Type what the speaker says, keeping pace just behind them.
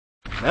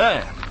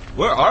Man,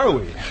 where are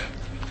we?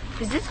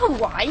 Is this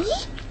Hawaii?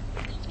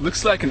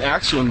 Looks like an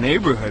actual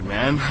neighborhood,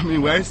 man. I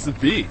mean, where's the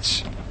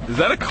beach? Is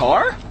that a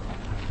car?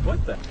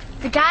 What the?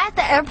 The guy at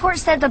the airport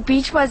said the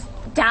beach was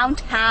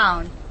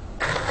downtown.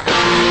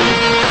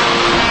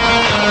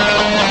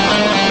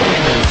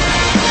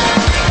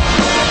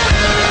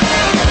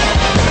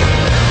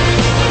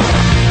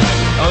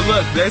 Oh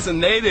look, there's a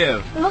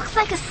native. It looks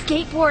like a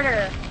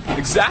skateboarder.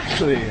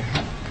 Exactly.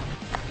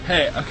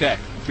 Hey, okay,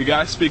 we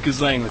gotta speak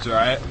his language,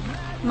 alright?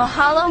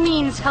 Mahalo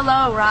means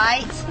hello,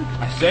 right?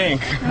 I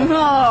think.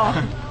 Oh.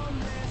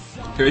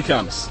 Here he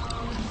comes.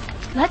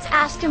 Let's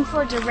ask him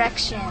for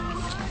directions.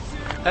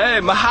 Hey,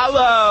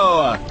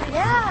 mahalo!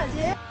 Yeah,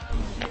 dude.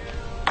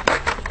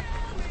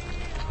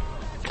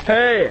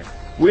 Hey,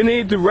 we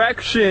need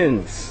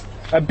directions.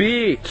 A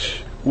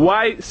beach.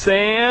 White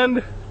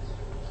sand.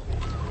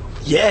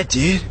 Yeah,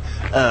 dude.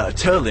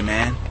 Totally,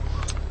 man.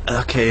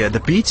 Okay, the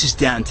beach is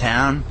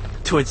downtown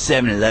towards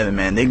 7-Eleven,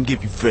 man. They can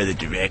give you further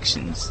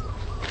directions.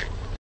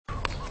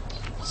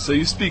 So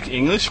you speak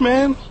English,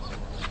 man?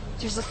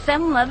 There's a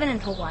 7-Eleven in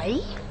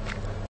Hawaii?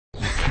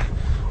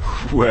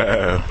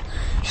 Whoa.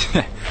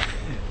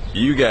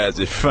 You guys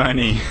are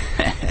funny.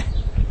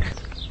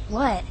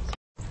 What?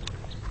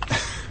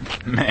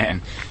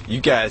 Man,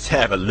 you guys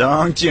have a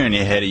long journey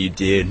ahead of you,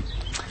 dude.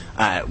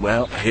 Alright,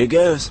 well, here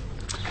goes.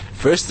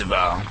 First of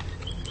all,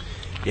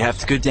 you have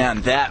to go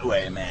down that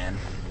way, man.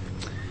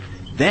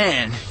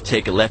 Then,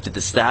 take a left at the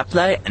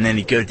stoplight, and then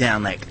you go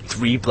down like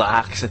 3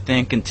 blocks, I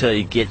think, until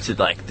you get to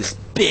like this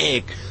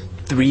big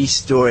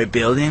 3-story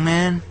building,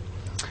 man.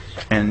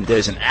 And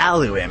there's an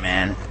alleyway,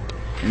 man.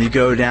 And you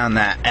go down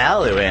that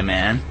alleyway,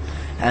 man.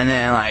 And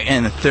then like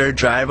in the 3rd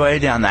driveway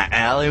down that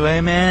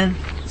alleyway, man,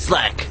 it's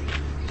like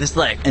there's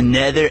like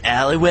another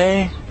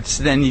alleyway.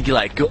 So then you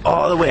like go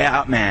all the way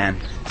out, man,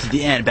 to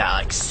the end,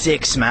 about like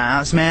 6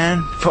 miles,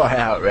 man. Far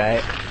out,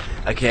 right?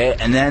 Okay,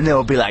 and then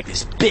there'll be like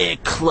this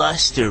big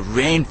cluster of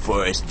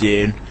rainforest,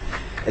 dude.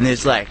 And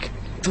there's like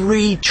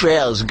 3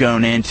 trails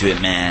going into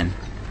it, man.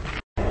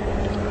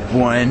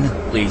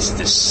 One leads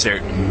to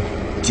certain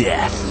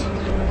death.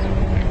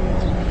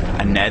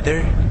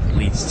 Another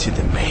leads to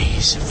the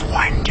Maze of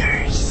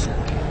Wonders.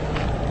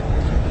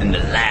 And the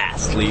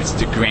last leads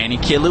to Granny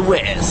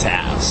Kilauea's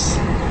house.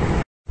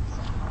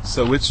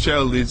 So which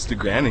trail leads to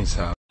Granny's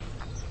house?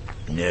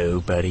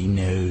 Nobody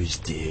knows,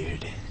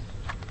 dude.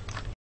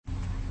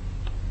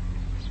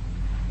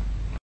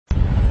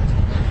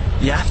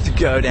 You have to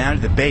go down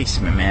to the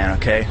basement, man,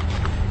 okay?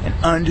 And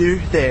under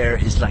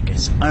there is like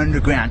this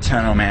underground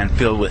tunnel, man,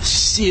 filled with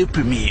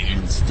super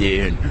mutants,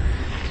 dude.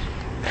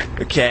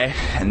 Okay?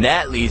 And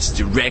that leads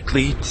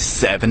directly to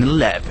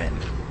 7-Eleven.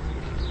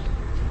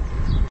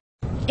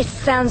 It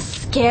sounds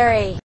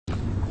scary.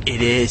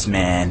 It is,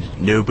 man.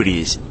 Nobody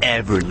has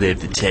ever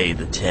lived to tell you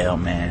the tale,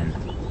 man.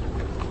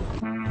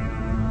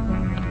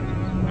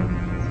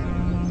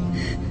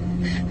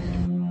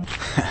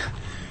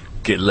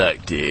 Good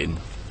luck, dude.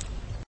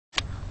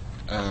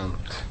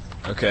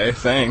 Okay,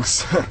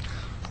 thanks.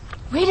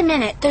 Wait a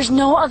minute, there's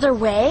no other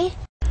way?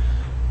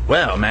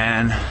 Well,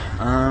 man,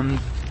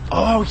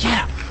 oh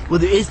yeah. Well,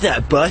 there is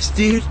that bus,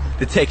 dude,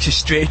 that takes you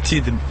straight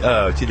to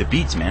the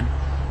beach, man.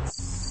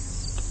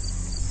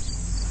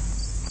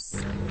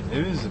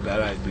 Maybe it's a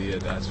bad idea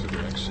to ask for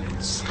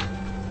directions.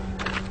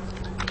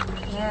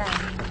 Yeah.